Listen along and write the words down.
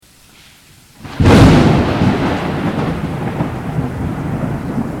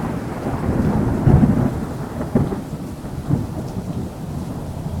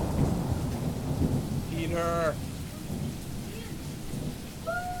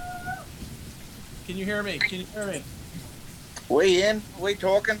Can you hear me? Can you hear me? We in? We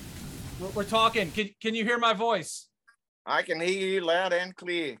talking? We're talking. Can you hear my voice? I can hear you loud and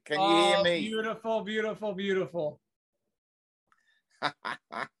clear. Can you hear Oh, me? beautiful, beautiful, beautiful. Oh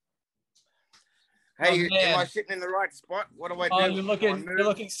Hey, am I man. sitting in the right spot? What do I Oh, do? you're Do I move?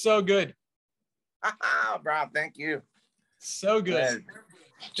 looking so good. Bro, thank you. So good. Man,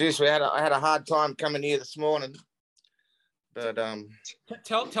 geez, I had a hard time coming here this morning, but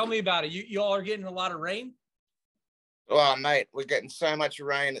Tell me about it. You all are getting a lot of rain? oh mate, we're getting so much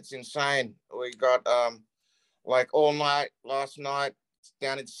rain, it's insane. We got like all night last night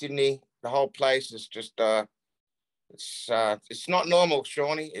down in Sydney. The whole place is just it's not normal,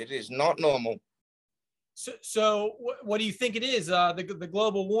 Shawnee. It is not normal. So what do you think it is? The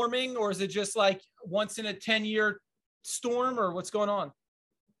global warming, or is it just like once in a 10-year storm, or what's going on?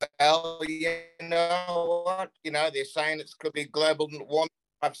 Well, you know what? You know, they're saying it could be global warming.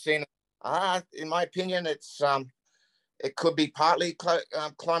 I've seen in my opinion, it could be partly climate,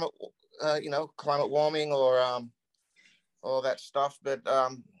 climate warming or all that stuff. But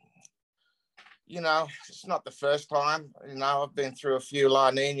it's not the first time. You know, I've been through a few La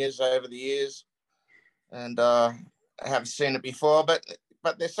Ninas over the years, and I have seen it before. But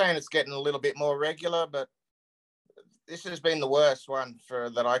they're saying it's getting a little bit more regular. But this has been the worst one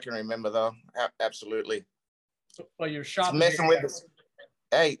that I can remember, though. Absolutely. Well, you're It's shopping. messing with us.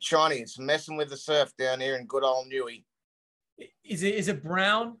 Hey, Shawnee, it's messing with the surf down here in good old Newey. Is it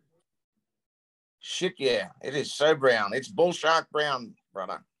brown? Shit, yeah, it is so brown. It's bull shark brown,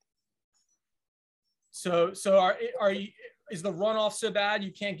 brother. So are you? Is the runoff so bad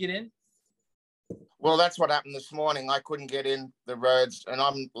you can't get in? Well, that's what happened this morning. I couldn't get in the roads, and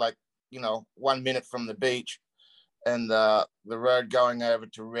I'm like, 1 minute from the beach, and the road going over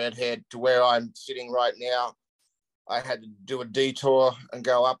to Redhead to where I'm sitting right now, I had to do a detour and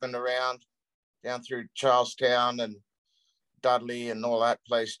go up and around down through Charlestown and Dudley and all that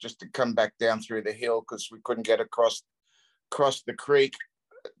place just to come back down through the hill because we couldn't get across the creek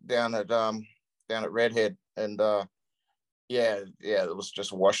down at Redhead. And it was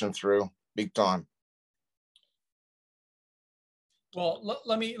just washing through big time. Well,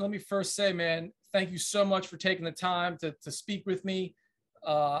 let me first say, man, thank you so much for taking the time to speak with me.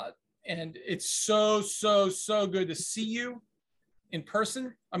 And it's so good to see you in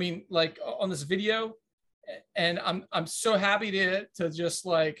person. I mean, like on this video, and I'm so happy to just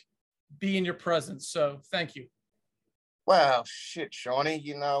like be in your presence. So thank you. Well, shit, Shawnee,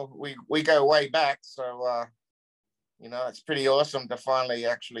 we go way back, so it's pretty awesome to finally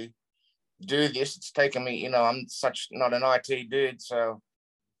actually do this. It's taken me, I'm such not an IT dude, so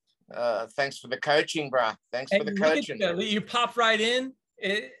thanks for the coaching, bruh. Thanks for the coaching. You popped right in.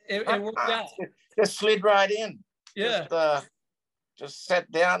 It worked out. Just slid right in. Yeah. Just sat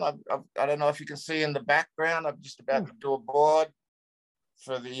down. I don't know if you can see in the background. I'm just about to do a board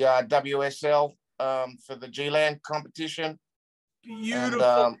for the WSL for the G-Land competition.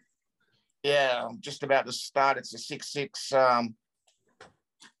 Beautiful. And I'm just about to start. It's a 6-6.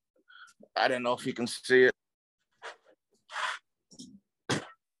 I don't know if you can see it.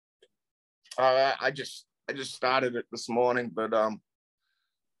 I just started it this morning, but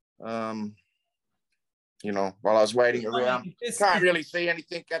while I was waiting around, can't really see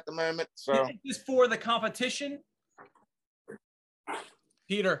anything at the moment. So is this for the competition,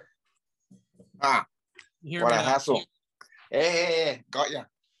 Peter? what a hassle! Yeah, got you.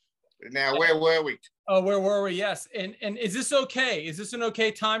 Now, where were we? Oh, where were we? Yes. And is this okay? Is this an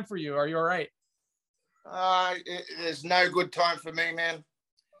okay time for you? Are you all right? There's no good time for me, man.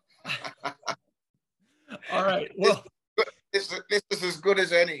 All right. Well, this is as good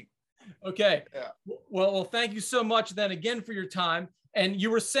as any. Okay. Yeah. Well, thank you so much then again for your time. And you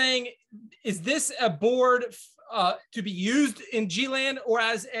were saying, is this a board to be used in G-Land or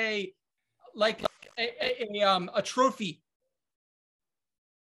as a trophy?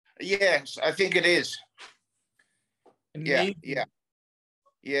 Yes, I think it is. Amazing.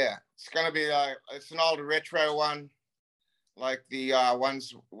 Yeah. It's gonna be it's an older retro one, like the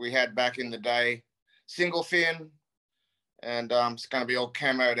ones we had back in the day, single fin, and it's gonna be all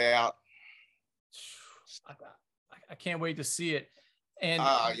camoed out. I can't wait to see it. And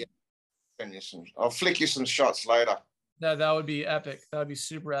I'll flick you some shots later. That would be epic. That would be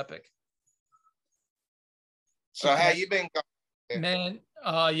super epic. So okay. How you been going? Man,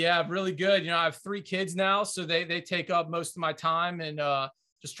 really good. I have 3 kids now, so they take up most of my time, and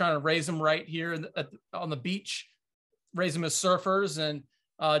just trying to raise them right here on the beach, raise them as surfers, and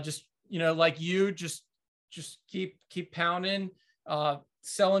just like you, just keep pounding,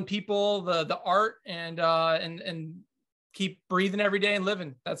 selling people the art, and keep breathing every day and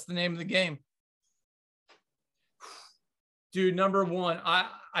living. That's the name of the game. Dude, number one,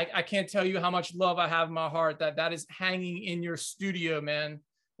 I can't tell you how much love I have in my heart that is hanging in your studio, man.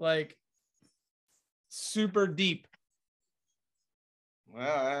 Like super deep.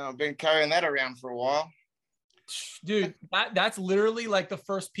 Well, I've been carrying that around for a while. Dude, that's literally like the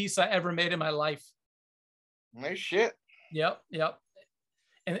first piece I ever made in my life. No shit. Yep, yep.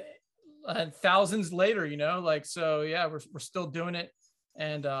 And thousands later, you know, like, so yeah, we're still doing it.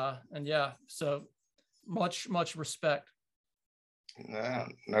 And yeah, so much respect. No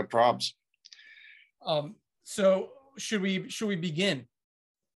probs. So should we begin?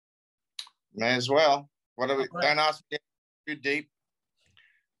 May as well. What are we? Right. Don't ask me too deep.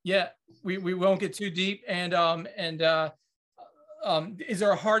 Yeah, we won't get too deep. And is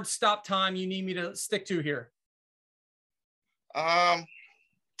there a hard stop time you need me to stick to here? I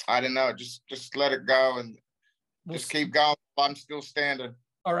don't know. Just let it go and just keep going. I'm still standing.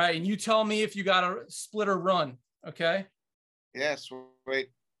 All right, and you tell me if you got to split or run. Okay. Yeah, sweet.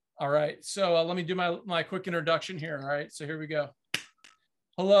 All right. So let me do my quick introduction here. All right. So here we go.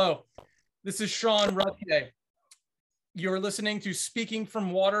 Hello, this is Sean Rutke. You're listening to Speaking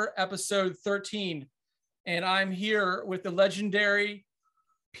from Water, episode 13. And I'm here with the legendary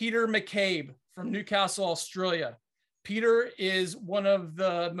Peter McCabe from Newcastle, Australia. Peter is one of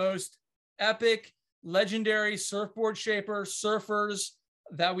the most epic, legendary surfboard surfers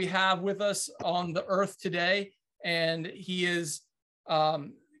that we have with us on the earth today. And he is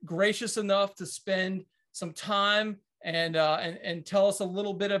gracious enough to spend some time and tell us a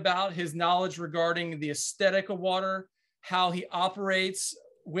little bit about his knowledge regarding the aesthetic of water, how he operates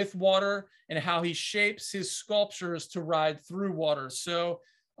with water, and how he shapes his sculptures to ride through water. So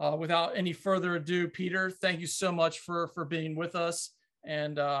without any further ado, Peter, thank you so much for being with us.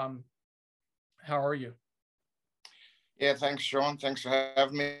 And how are you? Yeah, thanks, Sean. Thanks for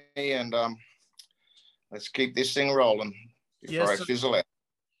having me. And let's keep this thing rolling before I fizzle out.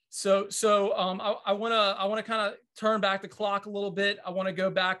 So I want to kind of turn back the clock a little bit. I want to go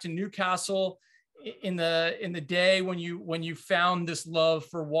back to Newcastle in the day when you found this love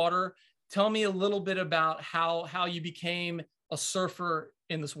for water. Tell me a little bit about how you became a surfer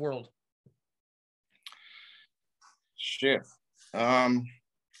in this world. Shit.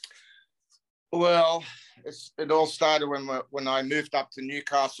 Well, it all started when I moved up to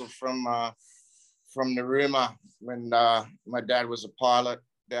Newcastle from Narooma when my dad was a pilot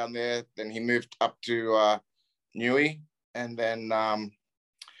down there. Then he moved up to Newey, and then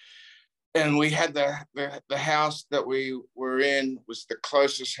and we had the house that we were in was the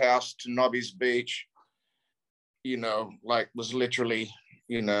closest house to Nobby's Beach. You know, like was literally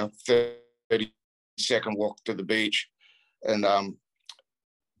 30-second walk to the beach, and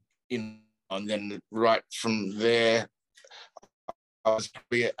and then right from there, I was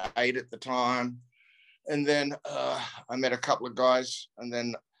probably at 8 at the time. And then I met a couple of guys, and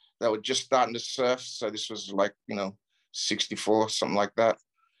then they were just starting to surf. So this was like, 64, something like that.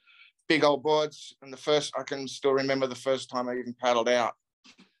 Big old boards. And I can still remember the first time I even paddled out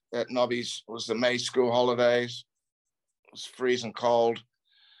at Nobby's. It was the May school holidays. It was freezing cold.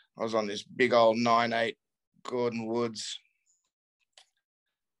 I was on this big old 9.8 Gordon Woods.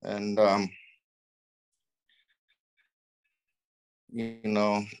 And,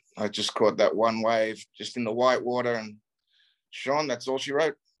 I just caught that one wave just in the white water, and Sean, that's all she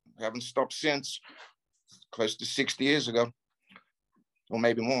wrote. I haven't stopped since. Close to 60 years ago, or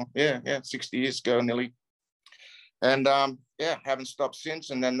maybe more. Yeah, 60 years ago nearly. And haven't stopped since.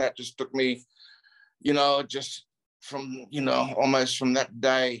 And then that just took me, just from, almost from that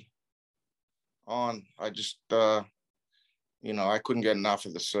day on, I just, I couldn't get enough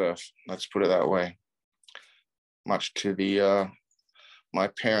of the surf. Let's put it that way. Much to the my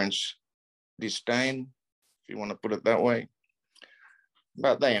parents' disdain, if you want to put it that way.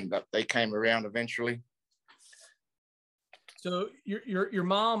 But they came around eventually. So your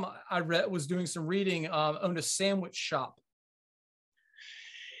mom, I read, was doing some reading, owned a sandwich shop.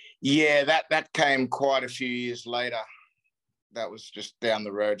 Yeah, that came quite a few years later. That was just down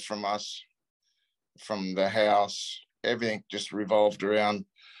the road from us, from the house. Everything just revolved around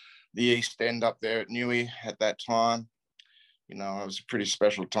the East End up there at Newey at that time. It was a pretty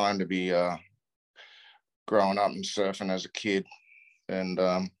special time to be growing up and surfing as a kid. And,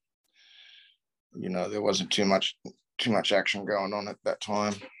 there wasn't too much action going on at that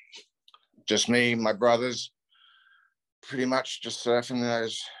time. Just me, my brothers, pretty much just surfing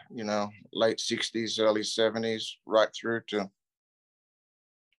those, late 60s, early 70s, right through to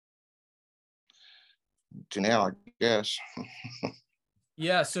now, I guess.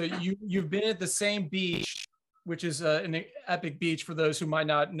 Yeah, so you've been at the same beach which is an epic beach. For those who might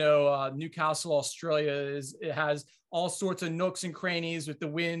not know, Newcastle, Australia it has all sorts of nooks and crannies. If the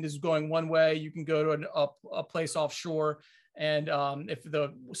wind is going one way, you can go to a place offshore. And if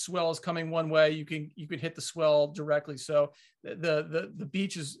the swell is coming one way, you can hit the swell directly. So the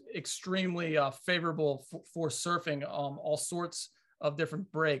beach is extremely favorable for surfing, all sorts of different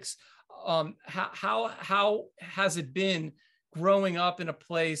breaks. How has it been growing up in a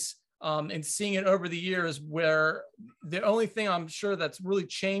place and seeing it over the years, where the only thing I'm sure that's really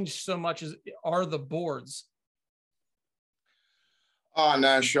changed so much are the boards? Oh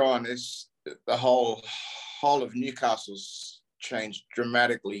no, Sean, it's the whole of Newcastle's changed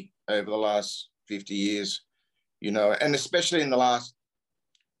dramatically over the last 50 years, you know, and especially in the last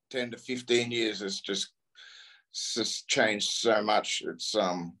 10 to 15 years, it's just changed so much. It's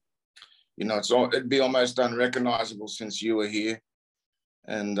you know, it'd be almost unrecognizable since you were here.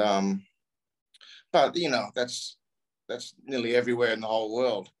 And but you know, that's nearly everywhere in the whole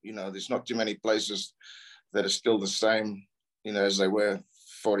world. You know, there's not too many places that are still the same, you know, as they were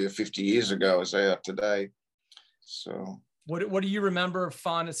 40 or 50 years ago as they are today. So what do you remember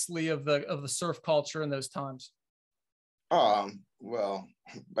fondly of the surf culture in those times? Well,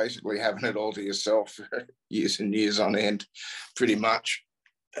 basically having it all to yourself for years and years on end, pretty much.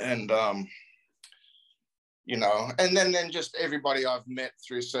 And you know, and then just everybody I've met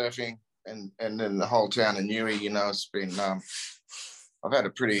through surfing, and then the whole town of Newey, you know, it's been I've had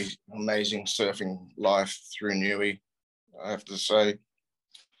a pretty amazing surfing life through Newey, I have to say.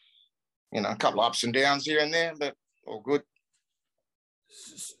 You know, a couple of ups and downs here and there, but all good.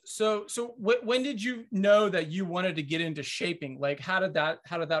 So when did you know that you wanted to get into shaping? Like, how did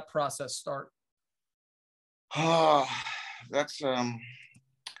that process start? Oh, that's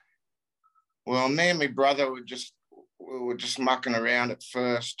well, me and my brother we were just mucking around at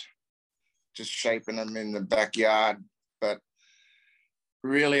first, just shaping them in the backyard. But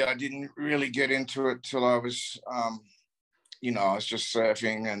really, I didn't really get into it till I was, you know, I was just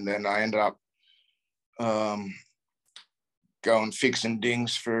surfing, and then I ended up going fixing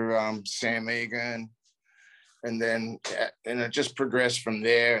dings for Sam Egan, and then it just progressed from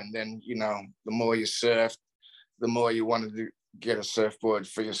there. And then, you know, the more you surfed, the more you wanted to get a surfboard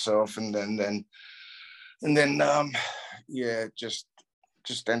for yourself, and then yeah, just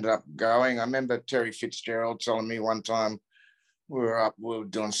ended up going. I remember Terry Fitzgerald telling me one time we were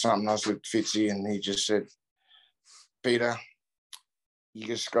doing something else with Fitzy, and he just said, Peter, you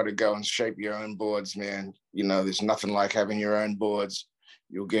just got to go and shape your own boards, man. You know, there's nothing like having your own boards.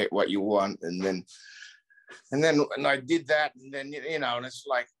 You'll get what you want. And I did that, and then, you know, and it's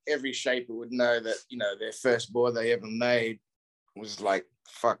like every shaper would know that, you know, their first board they ever made was like,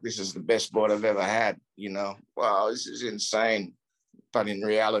 fuck, this is the best board I've ever had, you know. Wow, this is insane. But in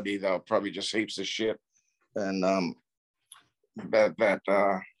reality, they were probably just heaps of shit. And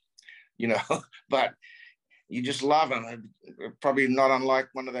you know, but you just love them. Probably not unlike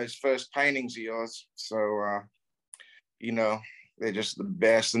one of those first paintings of yours. So you know, they're just the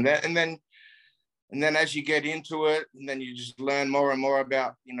best. And then as you get into it, and then you just learn more and more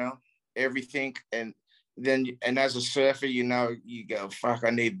about, you know, everything. And as a surfer, you know, you go, fuck,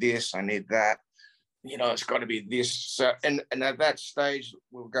 I need this, I need that. You know, it's got to be this. So, and at that stage,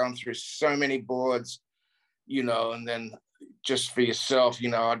 we're going through so many boards, you know, and then just for yourself, you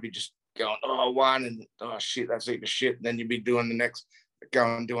know, I'd be just going, oh, one, and oh shit, that's heap of shit. And then you'd be doing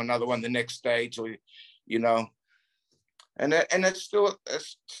go and do another one the next stage, or, you know, and it's still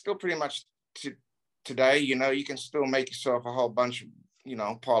pretty much today, you know, you can still make yourself a whole bunch of, you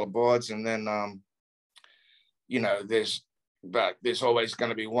know, pile of boards, and then, you know, there's always going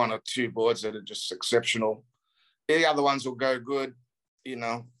to be one or two boards that are just exceptional. The other ones will go good, you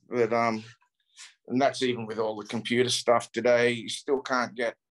know, but and that's even with all the computer stuff today. You still can't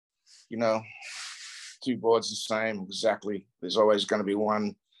get, you know, two boards the same exactly. There's always going to be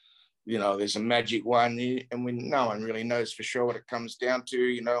one, you know, there's a magic one, and no one really knows for sure what it comes down to.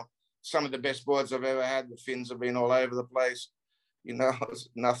 You know, some of the best boards I've ever had, the fins have been all over the place, you know,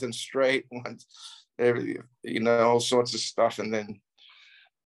 nothing straight, you know, all sorts of stuff. And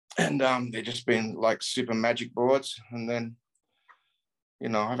they've just been like super magic boards. And then, you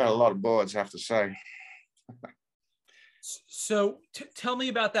know, I've had a lot of boards, I have to say. So tell me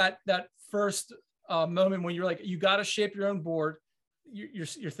about that first moment when you're like, you got to shape your own board.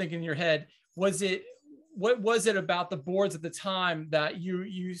 You're thinking in your head, what was it about the boards at the time that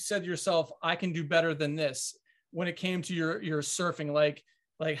you said to yourself, I can do better than this, when it came to your surfing? Like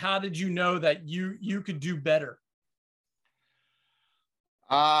how did you know that you could do better?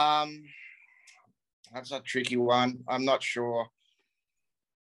 That's a tricky one. I'm not sure.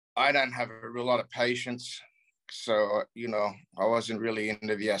 I don't have a real lot of patience, So, you know, I wasn't really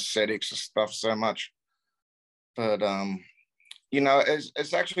into the aesthetics of stuff so much. But, you know,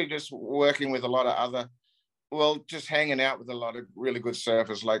 it's actually just working with a lot of other, well, just hanging out with a lot of really good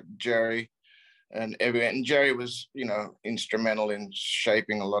surfers like Jerry and everyone. And Jerry was, you know, instrumental in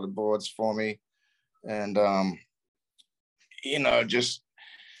shaping a lot of boards for me. And, you know, just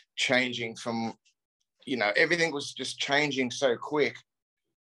changing from, you know, everything was just changing so quick,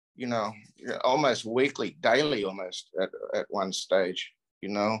 you know, almost weekly, daily almost at one stage, you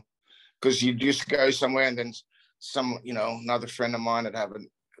know, because you just go somewhere and then some, you know, another friend of mine would have a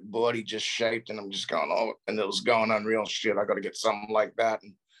board he just shaped and I'm just going, oh, and it was going unreal shit. I got to get something like that.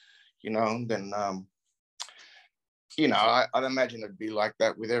 And, you know, then, you know, I'd imagine it'd be like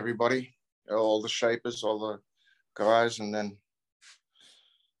that with everybody, all the shapers, all the guys. And then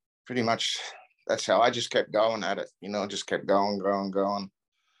pretty much that's how I just kept going at it, you know, just kept going.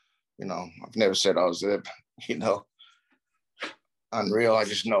 You know, I've never said I was there, you know, unreal. I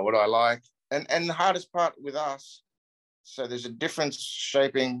just know what I like. And the hardest part with us, so there's a difference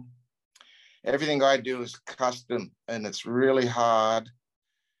shaping. Everything I do is custom, and it's really hard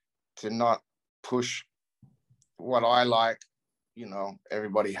to not push what I like, you know,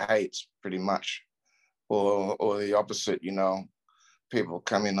 everybody hates pretty much, or the opposite, you know, people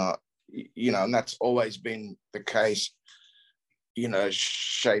come in, you know, and that's always been the case, you know,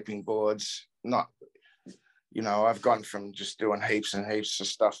 shaping boards, not, you know, I've gone from just doing heaps and heaps of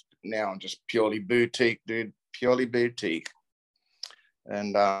stuff now and just purely boutique, dude, purely boutique.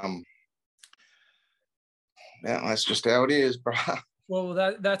 And yeah, that's just how it is, bro. Well,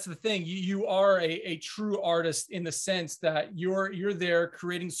 that's the thing. You are a true artist in the sense that you're there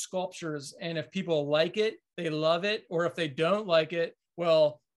creating sculptures, and if people like it, they love it, or if they don't like it,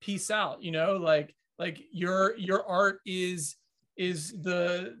 well, peace out. You know, like your art is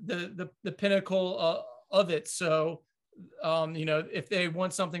the pinnacle of it. So, you know, if they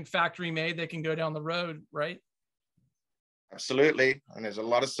want something factory made, they can go down the road, right? Absolutely, and there's a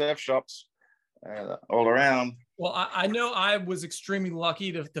lot of surf shops all around. Well, I know I was extremely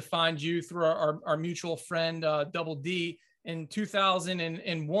lucky to find you through our mutual friend, Double D, in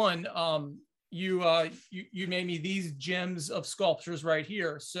 2001. You made me these gems of sculptures right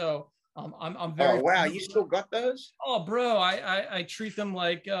here. So I'm very. Oh wow, you still got those? Oh, bro, I treat them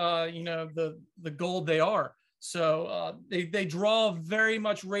like you know, the gold they are. So they draw very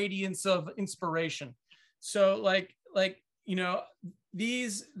much radiance of inspiration. So like you know,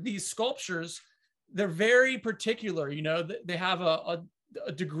 these sculptures, they're very particular. You know, they have a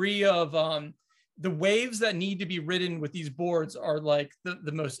degree of the waves that need to be ridden with these boards are like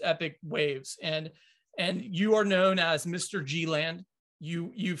the most epic waves. And you are known as Mr. G-Land.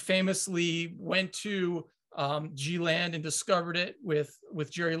 You famously went to G-Land and discovered it with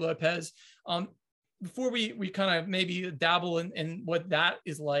Jerry Lopez. Before we kind of maybe dabble in what that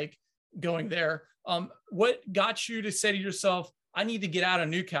is like going there, what got you to say to yourself, I need to get out of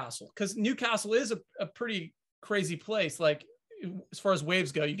Newcastle? Because Newcastle is a pretty crazy place. Like, as far as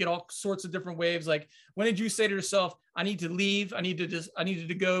waves go, you get all sorts of different waves. Like, when did you say to yourself, I need to leave? I needed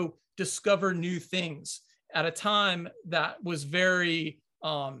to go discover new things at a time that was very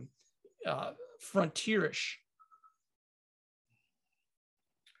frontierish?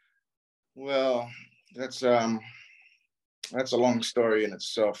 Well, that's a long story in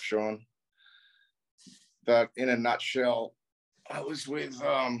itself, Sean. But in a nutshell, I was with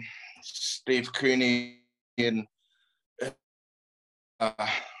Steve Cooney and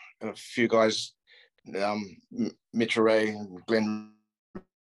a few guys, Mitch Ray and Glenn,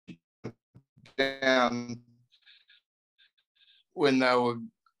 down when they were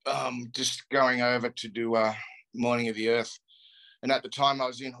just going over to do Morning of the Earth. And at the time I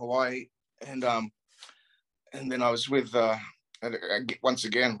was in Hawaii, and then I was with, once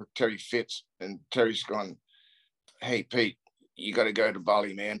again, with Terry Fitz, and Terry's gone, hey, Pete, you got to go to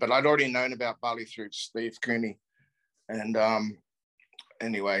Bali, man. But I'd already known about Bali through Steve Cooney. And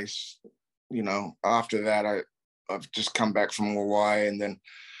anyways, you know, after that, I've just come back from Hawaii, and then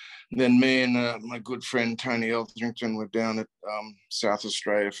me and my good friend Tony Elthrington were down at South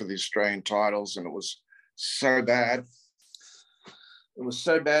Australia for the Australian titles, and it was so bad. It was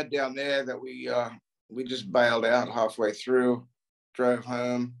so bad down there that we just bailed out halfway through, drove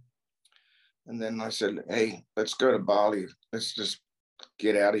home, and then I said, "Hey, let's go to Bali. Let's just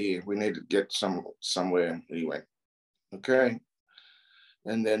get out of here. We need to get somewhere." Anyway, okay.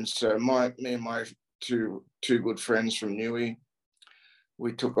 And then so me and my two good friends from Niue,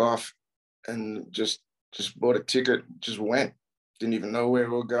 we took off and just bought a ticket, just went. Didn't even know where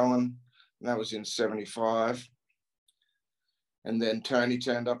we were going. And that was in 75. And then Tony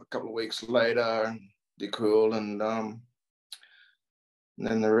turned up a couple of weeks later and cool, and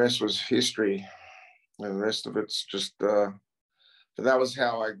then the rest was history. And the rest of it's just, but that was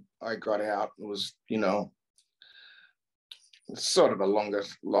how I got out. It was, sort of a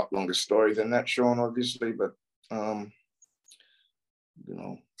lot longer story than that, Sean, obviously, but,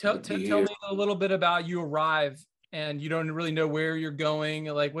 Tell me a little bit about you arrive and you don't really know where you're going.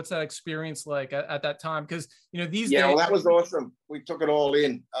 Like, what's that experience like at that time? Because, these days. Well, that was awesome. We took it all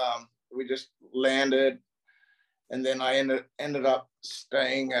in. We just landed, and then I ended up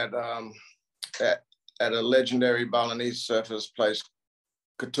staying at a legendary Balinese surfers place,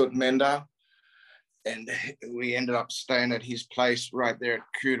 Ketut Menda, and we ended up staying at his place right there at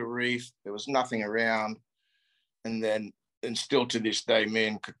Kuta Reef. There was nothing around, and still to this day, me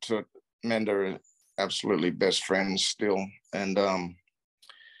and Ketut Menda are absolutely best friends still. And I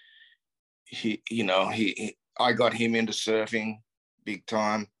got him into surfing big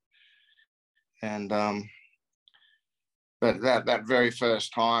time, and but that very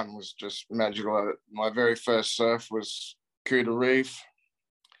first time was just magical. My very first surf was Kuta Reef,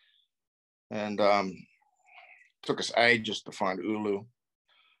 and took us ages to find Ulu.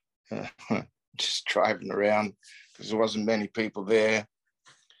 Just driving around because there wasn't many people there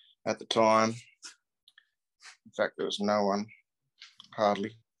at the time. In fact, there was no one,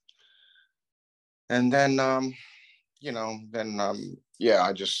 hardly. And then,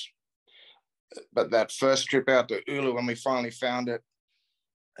 but that first trip out to Ulu, when we finally found it,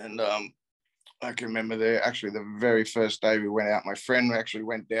 and I can remember the very first day we went out, my friend actually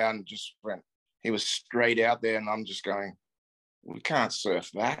went down and he was straight out there, and I'm just going, we can't surf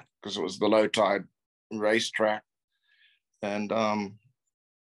that, because it was the low tide racetrack. And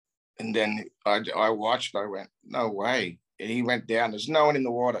then I watched, I went, no way. And he went down, there's no one in the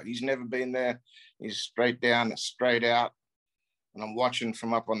water. He's never been there. He's straight down, straight out. And I'm watching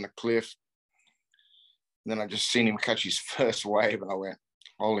from up on the cliff. And then I just seen him catch his first wave, and I went,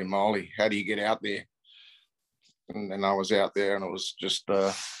 holy moly, how do you get out there? And then I was out there, and it was just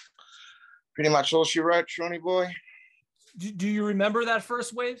pretty much all she wrote, Shawnee boy. Do you remember that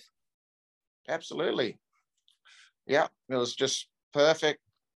first wave? Absolutely. Yeah, it was just perfect.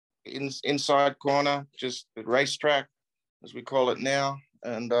 Inside corner, just the racetrack, as we call it now.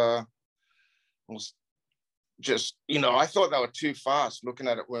 And it was just, I thought they were too fast looking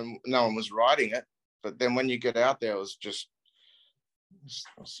at it when no one was riding it. But then when you get out there, it was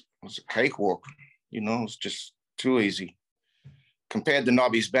a cakewalk. It was just too easy compared to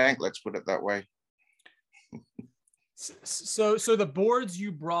Nobby's Bank, let's put it that way. So the boards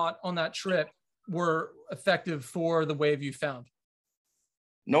you brought on that trip were effective for the wave you found?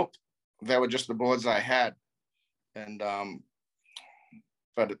 Nope, they were just the boards I had, and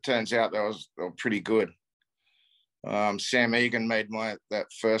but it turns out they were pretty good. Sam Egan made that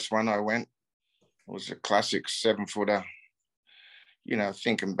first one I went. It was a classic 7-footer.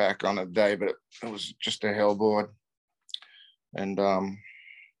 Thinking back on a day, but it was just a hell board. And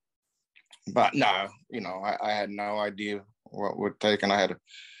but no, I had no idea what would take, and I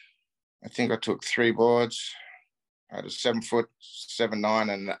think I took 3 boards. I had a 7-foot,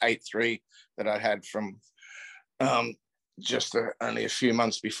 7.9, and an 8.3 that I had from just only a few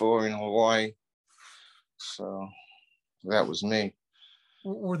months before in Hawaii. So that was me.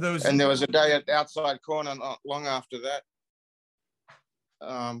 Were those? And there was a day at the outside corner not long after that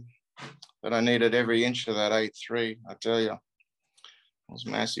that I needed every inch of that 8.3. I tell you, it was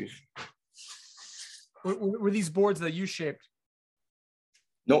massive. Were these boards that you shaped?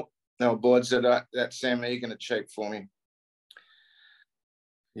 Nope. No, boards that Sam Egan had shaped for me.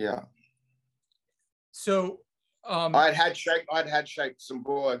 Yeah. So I'd had shaped some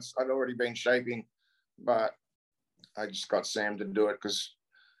boards. I'd already been shaping, but I just got Sam to do it because,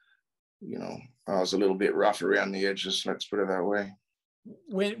 I was a little bit rough around the edges. Let's put it that way.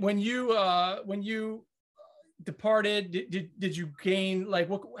 When you departed, did you gain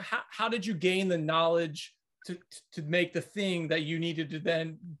how did you gain the knowledge to make the thing that you needed to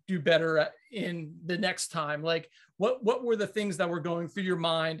then do better in the next time? Like what were the things that were going through your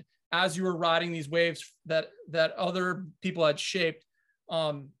mind as you were riding these waves that other people had shaped?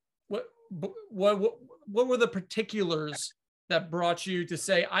 What were the particulars that brought you to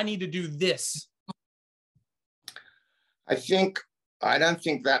say, I need to do this? I don't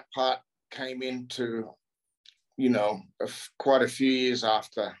think that part came into, quite a few years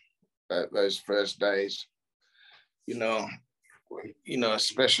after those first days,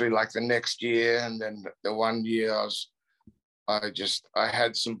 especially like the next year. And then the one year I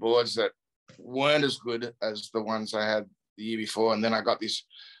had some boards that weren't as good as the ones I had the year before. And then I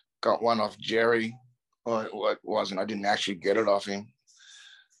got one off Jerry, or it wasn't, I didn't actually get it off him.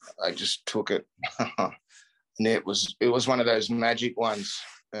 I just took it. And it was one of those magic ones.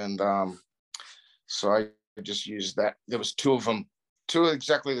 And so I just used that. There was two of them, two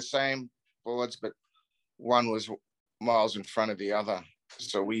exactly the same boards, but one was miles in front of the other.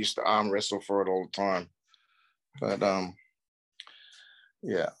 So we used to arm wrestle for it all the time. But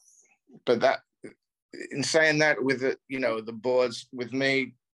yeah, but that, in saying that, with it, you know, the boards, with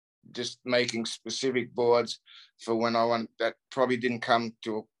me just making specific boards for when I want, that probably didn't come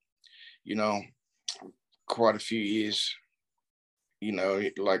to, you know, quite a few years, you know,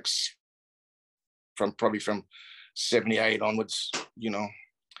 like from 78 onwards, you know,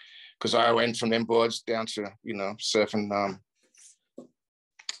 because I went from them boards down to, you know, surfing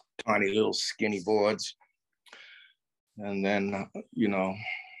tiny little skinny boards. And then, you know,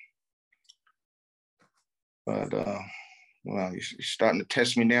 but well, you're starting to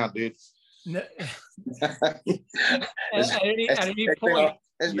test me now, dude. No. at any point,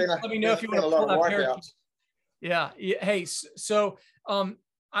 let me know if you want to pull that parakeet. Yeah. Hey, so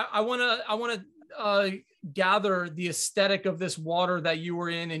I want to gather the aesthetic of this water that you were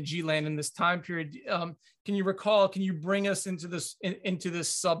in G-Land in this time period. Can you recall? Can you bring us into this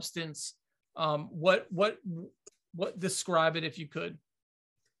substance? What describe it if you could?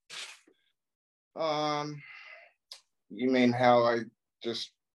 You mean how I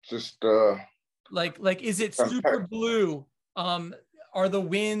just like is it super blue? Are the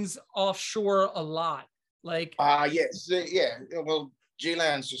winds offshore a lot? Like yes, yeah. Well,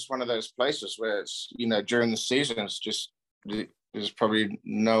 G-Land's just one of those places where it's, you know, during the season it's just, there's probably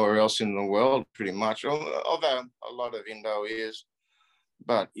nowhere else in the world pretty much, although a lot of Indo is.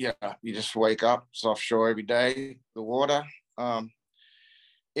 But yeah, you just wake up, it's offshore every day, the water.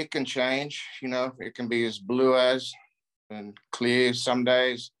 It can change, you know, it can be as blue as and clear some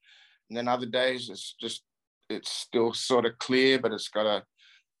days. And then other days it's still sort of clear, but it's got a,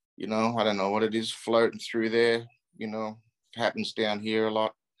 you know, I don't know what it is floating through there, you know, happens down here a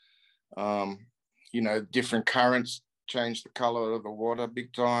lot. You know, different currents change the color of the water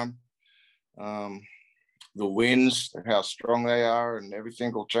big time. The winds, how strong they are, and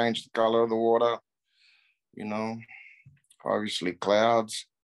everything will change the color of the water. You know, obviously clouds,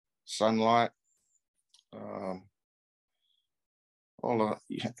 sunlight, all of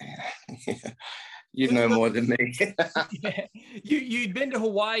yeah. You know more than me. Yeah. You'd been to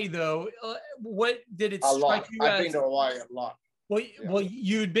Hawaii though. What did it strike you as? I've been to Hawaii a lot. Well, yeah. Well,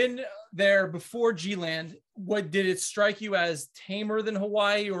 you'd been there before G-Land. What did it strike you as, tamer than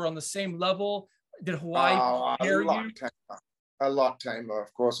Hawaii or on the same level? Did Hawaii scare you? A lot tamer.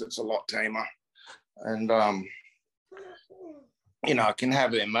 Of course, it's a lot tamer. And, you know, it can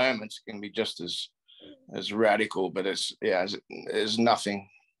have their moments. It can be just as radical, but there's nothing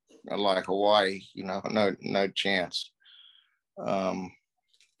like Hawaii, you know, no chance. But,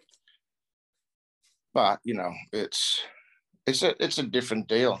 you know, it's a different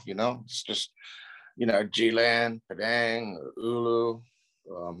deal, you know. It's just, you know, G-Land, Padang, Ulu,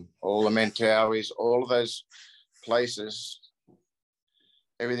 all the Mentawais, all of those places,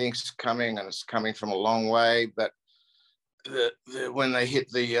 everything's coming, and it's coming from a long way. But when they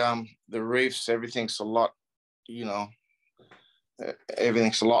hit the reefs, everything's a lot, you know,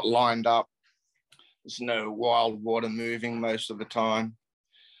 everything's a lot lined up. There's no wild water moving most of the time,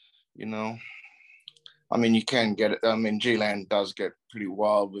 you know. I mean, you can get it. I mean, G-Land does get pretty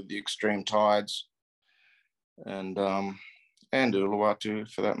wild with the extreme tides, and Uluwatu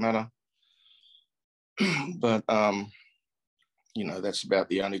for that matter. But you know, that's about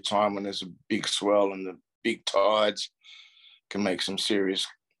the only time when there's a big swell, and the big tides can make some serious,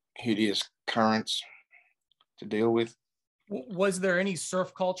 hideous currents to deal with. Was there any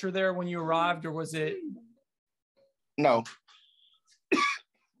surf culture there when you arrived, or was it? No,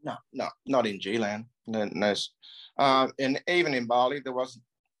 not in G-Land. No. And even in Bali, there wasn't.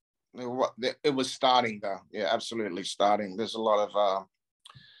 It was starting though. Yeah, absolutely starting. There's a lot of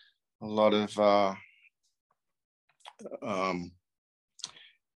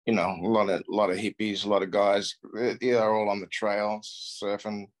you know, a lot of hippies, a lot of guys. They're all on the trail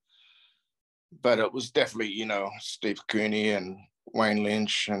surfing. But it was definitely, you know, Steve Cooney and Wayne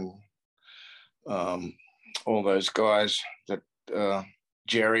Lynch and all those guys that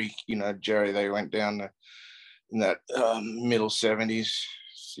Jerry, you know, they went down in that middle 70s,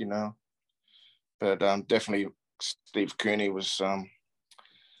 you know. But definitely Steve Cooney was,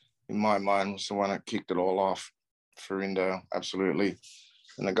 in my mind, was the one that kicked it all off for Indo, absolutely.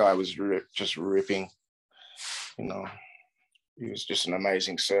 And the guy was just ripping, you know. He was just an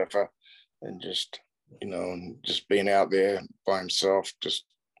amazing surfer, and just, you know, and just being out there by himself, just,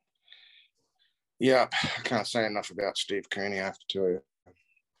 yeah, I can't say enough about Steve Cooney, I have to tell you.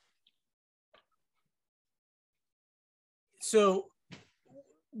 So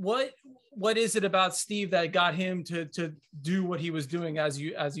what is it about Steve that got him to do what he was doing? As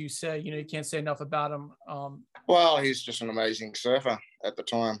you say, you can't say enough about him. Well, he's just an amazing surfer at the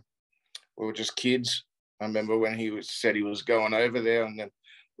time. We were just kids. I remember when said he was going over there, and then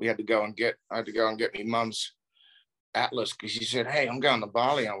I had to go and get my mum's atlas, because he said, "Hey, I'm going to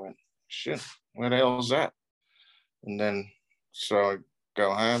Bali." I went, "Shit, where the hell is that?" And then so I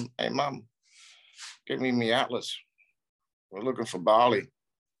go home, "Hey, Mum, get me my atlas. We're looking for Bali.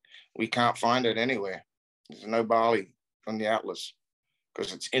 We can't find it anywhere. There's no Bali on the atlas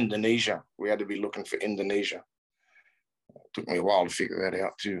because it's Indonesia. We had to be looking for Indonesia." It took me a while to figure that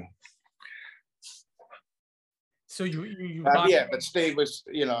out too. So you yeah, but Steve was,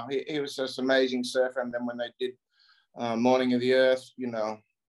 he was this amazing surfer. And then when they did Morning of the Earth, you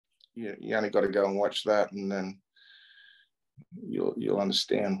only got to go and watch that, and then you'll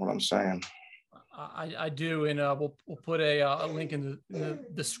understand what I'm saying. I do, and we'll put a link in the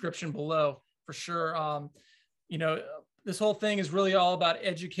description below for sure. This whole thing is really all about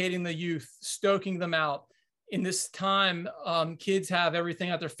educating the youth, stoking them out. In this time, kids have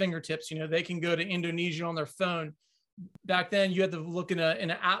everything at their fingertips. They can go to Indonesia on their phone. Back then, you had to look in an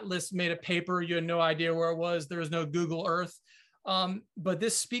atlas made of paper. You had no idea where it was. There was no Google Earth. But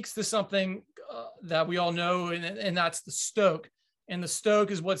this speaks to something that we all know, and that's the stoke. And the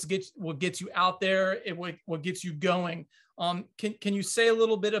stoke is what gets you out there, what gets you going. Can you say a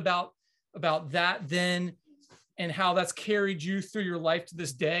little bit about that then, and how that's carried you through your life to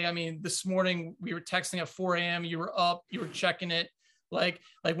this day? I mean, this morning we were texting at 4 a.m. You were up, you were checking it. Like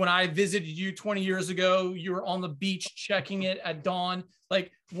when I visited you 20 years ago, you were on the beach checking it at dawn.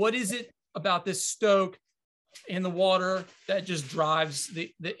 Like, what is it about this stoke in the water that just drives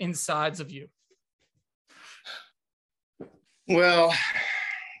the insides of you? Well,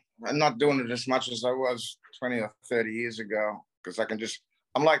 I'm not doing it as much as I was 20 or 30 years ago, because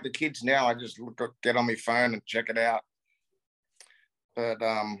I'm like the kids now. I just get on my phone and check it out. But,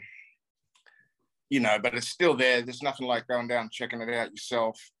 but it's still there. There's nothing like going down and checking it out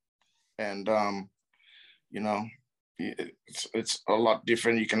yourself. And, it's a lot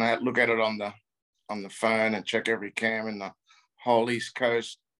different. You can look at it on the phone and check every cam in the whole East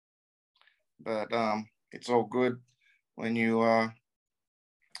Coast. But it's all good when you,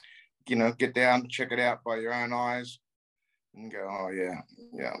 get down, check it out by your own eyes and go, "Oh, yeah,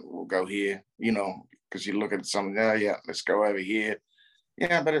 we'll go here," because you look at something, "Oh, yeah, let's go over here."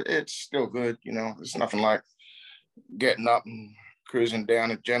 Yeah, but it's still good. There's nothing like getting up and cruising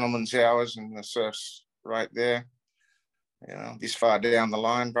down at Gentleman's Hours and the surf's right there, this far down the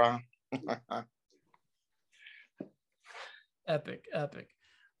line, bro. Epic.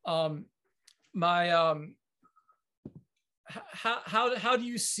 How do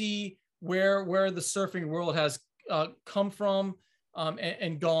you see where the surfing world has come from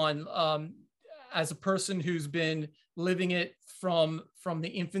and gone, as a person who's been living it from the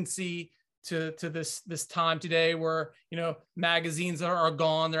infancy to this time today, where magazines are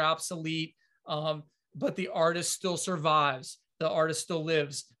gone, they're obsolete, but the artist still survives, the artist still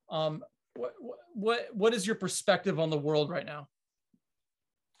lives. What is your perspective on the world right now?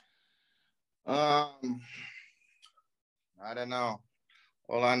 I don't know.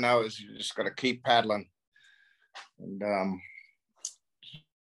 All I know is you just got to keep paddling, and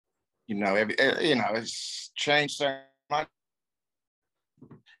it's changed so much.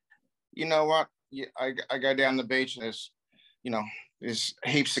 You know what? I go down the beach, and there's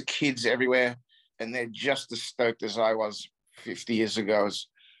heaps of kids everywhere, and they're just as stoked as I was 50 years ago.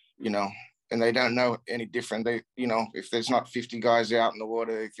 And they don't know any different. They, if there's not 50 guys out in the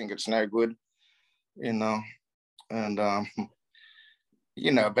water, they think it's no good, and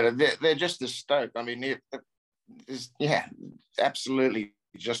but they're just as stoked. I mean, absolutely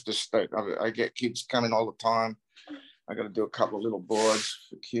just as stoked. I get kids coming all the time. I got to do a couple of little boards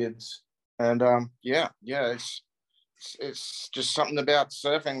for kids, and it's just something about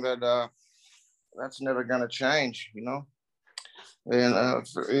surfing that that's never going to change, And I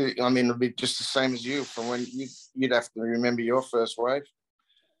mean, it'll be just the same as you from when you'd have to remember your first wave,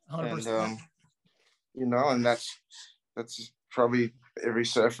 100%. And that's probably every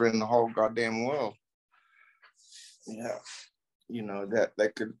surfer in the whole goddamn world. Yeah, that they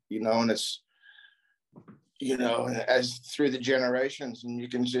could, and it's, as through the generations, and you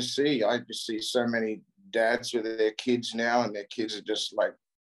can just see, I just see so many dads with their kids now, and their kids are just like,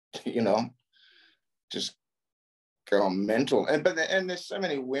 just going mental. And there's so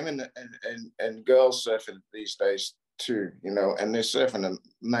many women and girls surfing these days too, and they're surfing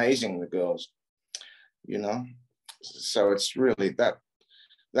amazing, the girls, so it's really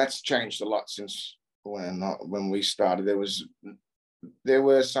that's changed a lot since when we started. There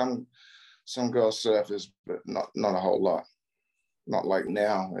were some girl surfers, but not a whole lot. Not like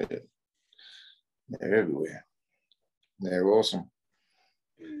now. They're everywhere. They're awesome.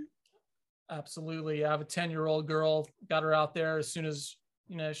 Absolutely. I have a 10-year-old girl, got her out there as soon as,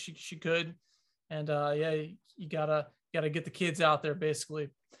 you know, she could. And yeah, you gotta get the kids out there basically.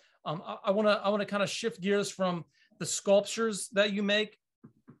 I want to kind of shift gears from the sculptures that you make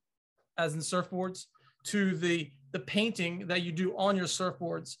as in surfboards to the painting that you do on your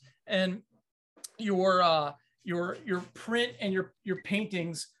surfboards, and your print and your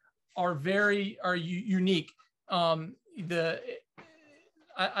paintings are unique. I'd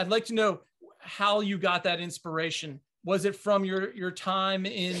like to know how you got that inspiration. Was it from your time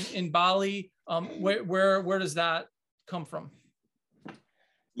in Bali? Where does that come from?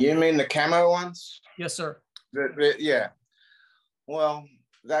 You mean the camo ones? Yes, sir. Yeah. Well,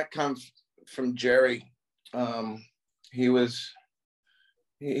 that comes from Jerry. He was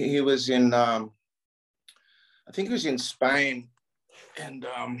in I think he was in Spain, and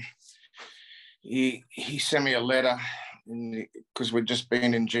he sent me a letter because we'd just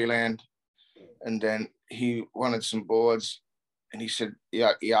been in G-Land, and then he wanted some boards, and he said,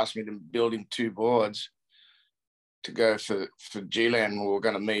 yeah, he asked me to build him 2 boards to go for G-Land, and we were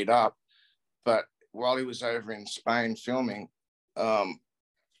going to meet up. But while he was over in Spain filming for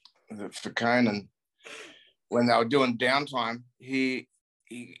Conan, when they were doing downtime, he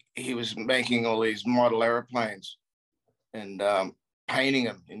was making all these model airplanes and painting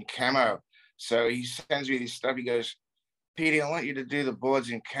them in camo. So he sends me this stuff. He goes, Petey, I want you to do the boards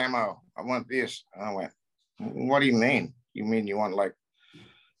in camo. I want this. And I went, what do you mean? You mean you want, like,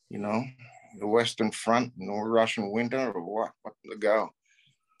 you know, the Western Front, no Russian winter, or what? What the go?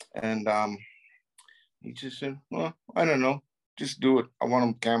 And he just said, well, I don't know. Just do it. I want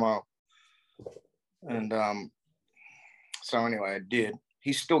them camo. And so anyway, I did.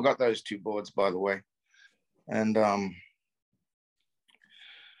 He's still got those 2 boards, by the way. And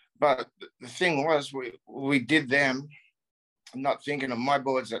but the thing was, we did them, not thinking of my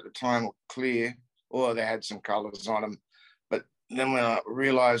boards at the time were clear, or they had some colors on them. But then when I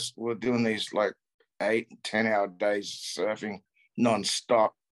realized we're doing these like 8 and 10-hour days surfing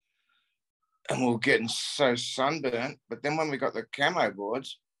non-stop, and we were getting so sunburnt. But then when we got the camo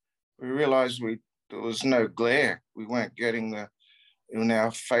boards, we realized there was no glare. We weren't getting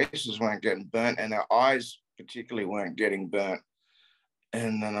our faces weren't getting burnt, and our eyes particularly weren't getting burnt.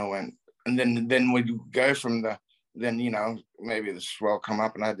 And then I went, and then we'd go from then, you know, maybe the swell come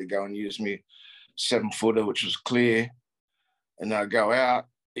up, and I had to go and use me 7-footer, which was clear. And I'd go out,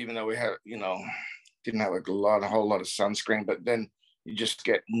 even though we had, you know, didn't have a whole lot of sunscreen, but then you just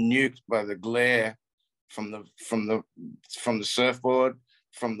get nuked by the glare from the surfboard,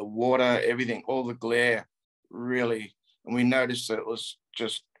 from the water, everything, all the glare, really. And we noticed that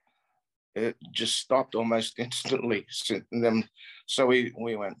it just stopped almost instantly. And then, so we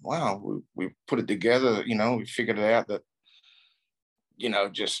went, wow, we put it together, you know, we figured it out that, you know,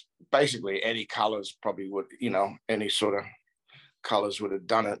 just basically any colors probably would, you know, any sort of colors would have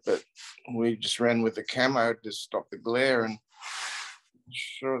done it. But we just ran with the camo to stop the glare, and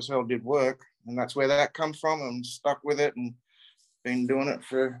sure as hell did work. And that's where that come from. I'm stuck with it and been doing it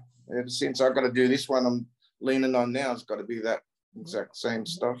ever since. I've got to do this one I'm leaning on now. It's got to be that exact same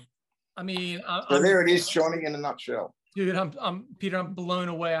stuff. I mean, so there it is, Shawnee, in a nutshell. Dude, Peter, I'm blown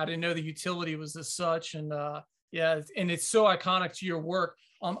away. I didn't know the utility was as such. And yeah, and it's so iconic to your work.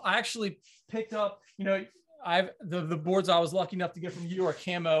 I actually picked up, you know, the boards I was lucky enough to get from you are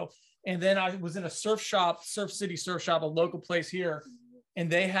camo. And then I was in a Surf City Surf Shop, a local place here. And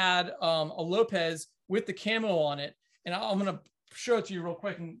they had a Lopez with the camo on it. And I'm going to show it to you real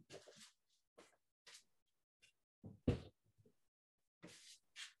quick. And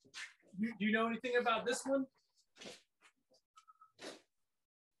do you know anything about this one?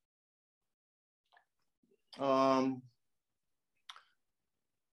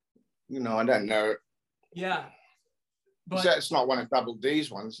 You know, I don't know. Yeah. But it's not one of Double D's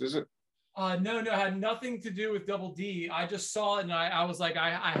ones, is it? No, it had nothing to do with Double D. I just saw it and I was like,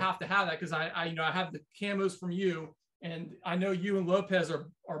 I have to have that because I you know, I have the camos from you, and I know you and Lopez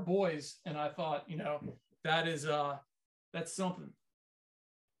are boys, and I thought, you know, that's something.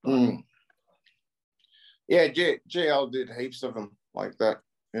 Yeah, JL did heaps of them like that.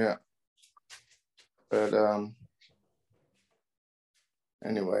 Yeah. But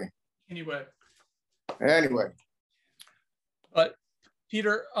anyway. But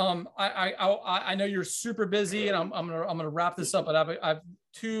Peter, I know you're super busy, and I'm gonna wrap this up. But I've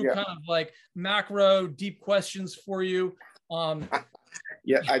 2 kind of like macro deep questions for you.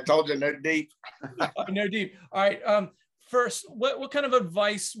 Yeah, I told you, no deep. No deep. All right. First, what kind of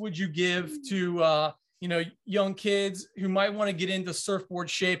advice would you give to young kids who might want to get into surfboard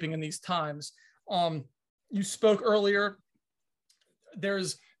shaping in these times? You spoke earlier.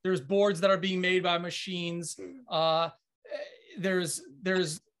 There's boards that are being made by machines. There's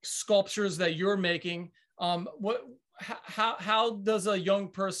sculptures that you're making. How does a young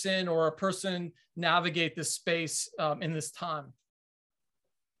person or a person navigate this space in this time?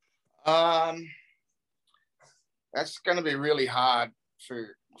 That's going to be really hard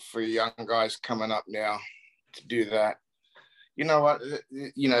for young guys coming up now to do that. You know what?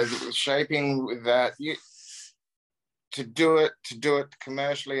 You know, shaping with that, to do it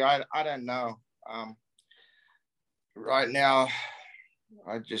commercially, I don't know. Right now,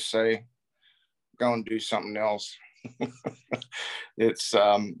 I just say, go and do something else. It's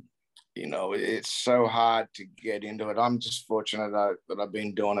you know, it's so hard to get into it. I'm just fortunate that I've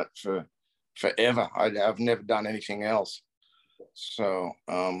been doing it for forever. I've never done anything else. So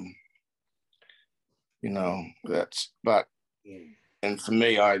you know, and for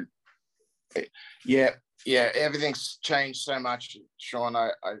me, everything's changed so much, Sean. I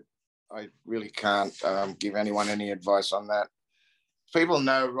really can't give anyone any advice on that. People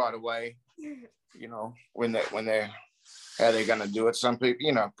know right away, you know, when they're how they're going to do it. Some people,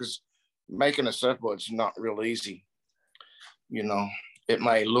 you know, because making a surfboard's not real easy. You know, it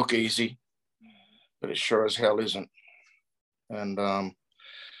may look easy, but it sure as hell isn't. And a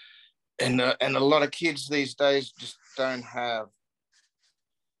lot of kids these days just don't have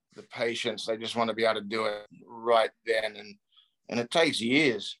the patience. They just want to be able to do it right then, and it takes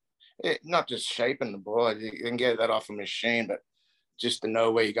years. Not just shaping the board, you can get that off a machine, but just to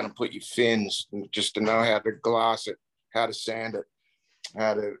know where you're going to put your fins, just to know how to glass it, how to sand it,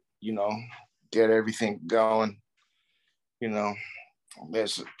 how to, you know, get everything going. You know,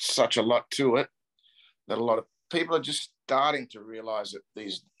 there's such a lot to it that a lot of people are just starting to realize it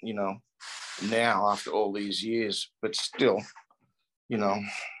these, you know, now after all these years, but still, you know,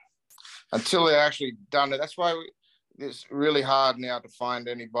 until they're actually done it. That's why it's really hard now to find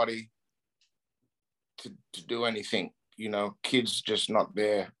anybody to do anything, you know, kids just not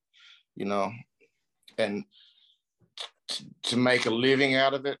there, you know, and to make a living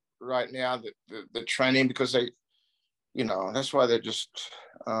out of it right now, the training, because they, you know, that's why they're just,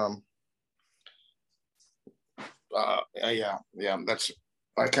 that's,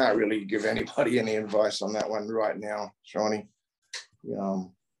 I can't really give anybody any advice on that one right now, Shawnee.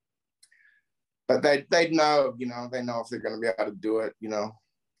 But they know, you know, they know if they're going to be able to do it, you know,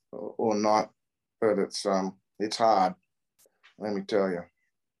 or not. But it's hard, let me tell you.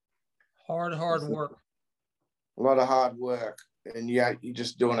 Hard work. A lot of hard work, and yeah, you're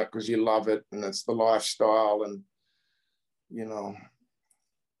just doing it because you love it, and it's the lifestyle, and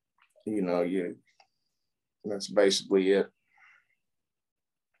that's basically it.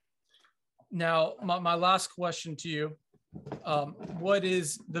 Now, my last question to you: what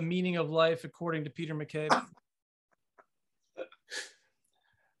is the meaning of life according to Peter McCabe?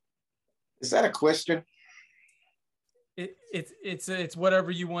 Is that a question? It's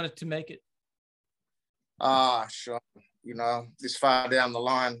whatever you want it to make it. Sure. You know, this far down the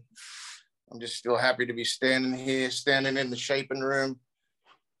line, I'm just still happy to be standing here, standing in the shaping room,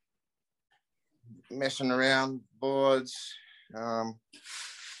 messing around boards.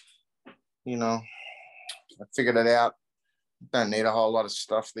 You know, I figured it out. Don't need a whole lot of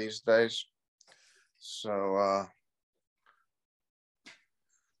stuff these days. So,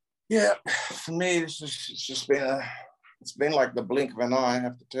 yeah, for me, it's just been it's been like the blink of an eye, I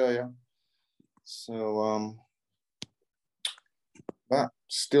have to tell you. So, but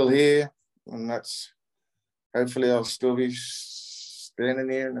still here, and that's, hopefully I'll still be standing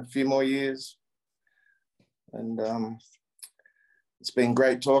here in a few more years. And it's been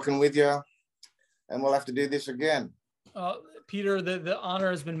great talking with you, and we'll have to do this again. Peter, the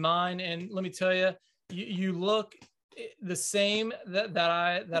honor has been mine, and let me tell you, you look the same that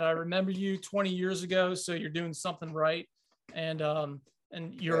I remember you 20 years ago. So you're doing something right, and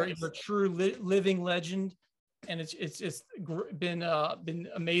you're a true living legend, and it's been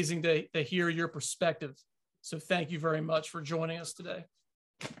amazing to hear your perspective. So thank you very much for joining us today.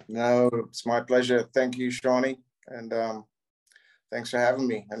 No, it's my pleasure. Thank you, Shawnee, and thanks for having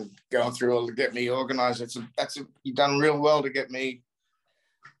me and going through all to get me organized. You've done real well to get me.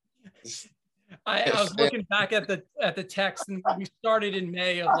 I was looking back at the text, and we started in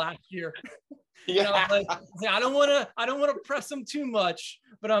May of last year. Yeah, I was like, I don't want to press them too much,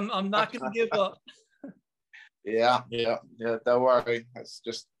 but I'm not going to give up. Yeah. Don't worry. That's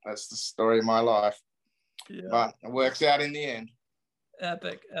the story of my life. Yeah. But it works out in the end.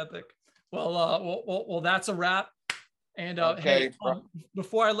 Epic. Well, that's a wrap. And Okay, hey,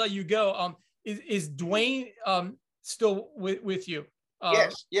 before I let you go, is Dwayne still with you?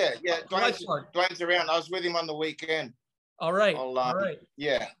 Yes, yeah. Dwayne's around. I was with him on the weekend. All right. All right.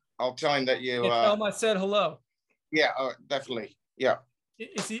 Yeah, I'll tell him that you. Tell him I said hello. Yeah, definitely. Yeah.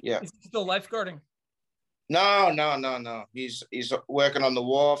 Is he still lifeguarding? No. He's working on the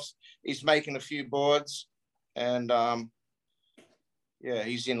wharfs. He's making a few boards, and yeah,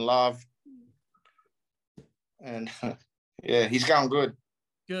 he's in love, and yeah, he's going good.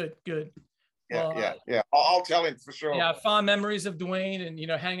 Good. Yeah. I'll tell him for sure. Yeah, fond memories of Dwayne, and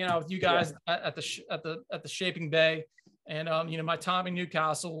hanging out with you guys at the Shaping Bay, and my time in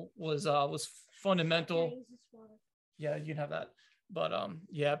Newcastle was fundamental. Yeah, you can have that. But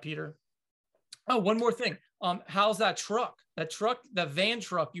yeah, Peter. Oh, one more thing. How's that truck? That van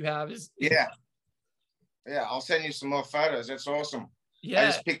truck you have is yeah. I'll send you some more photos. That's awesome. Yeah, I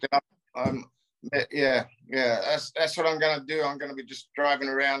just picked it up. Yeah. That's what I'm gonna do. I'm gonna be just driving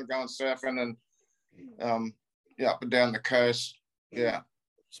around, going surfing, and up and down the coast. Yeah,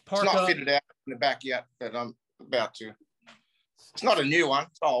 it's not fitted out in the back yet, but I'm about to. It's not a new one.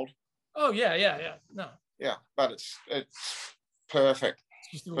 It's old. Oh yeah. No. Yeah, but it's perfect.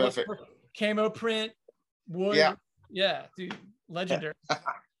 It's just perfect. Camo print, wood. Yeah, dude, legendary.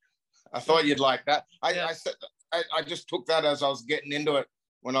 I thought you'd like that. I just took that as I was getting into it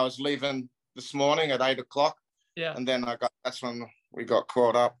when I was leaving this morning at 8 o'clock. Yeah. And then that's when we got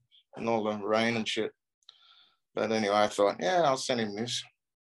caught up in all the rain and shit. But anyway, I thought, yeah, I'll send him this.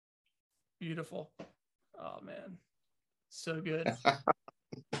 Beautiful. Oh man, so good.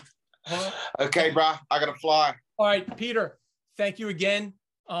 Okay, brah, I gotta fly. All right, Peter. Thank you again.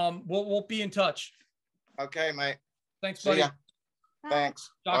 We'll be in touch. Okay, mate. Thanks, buddy. See ya.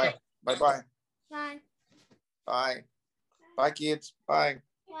 Thanks. Bye. Bye. Bye. Bye. Bye, kids. Bye.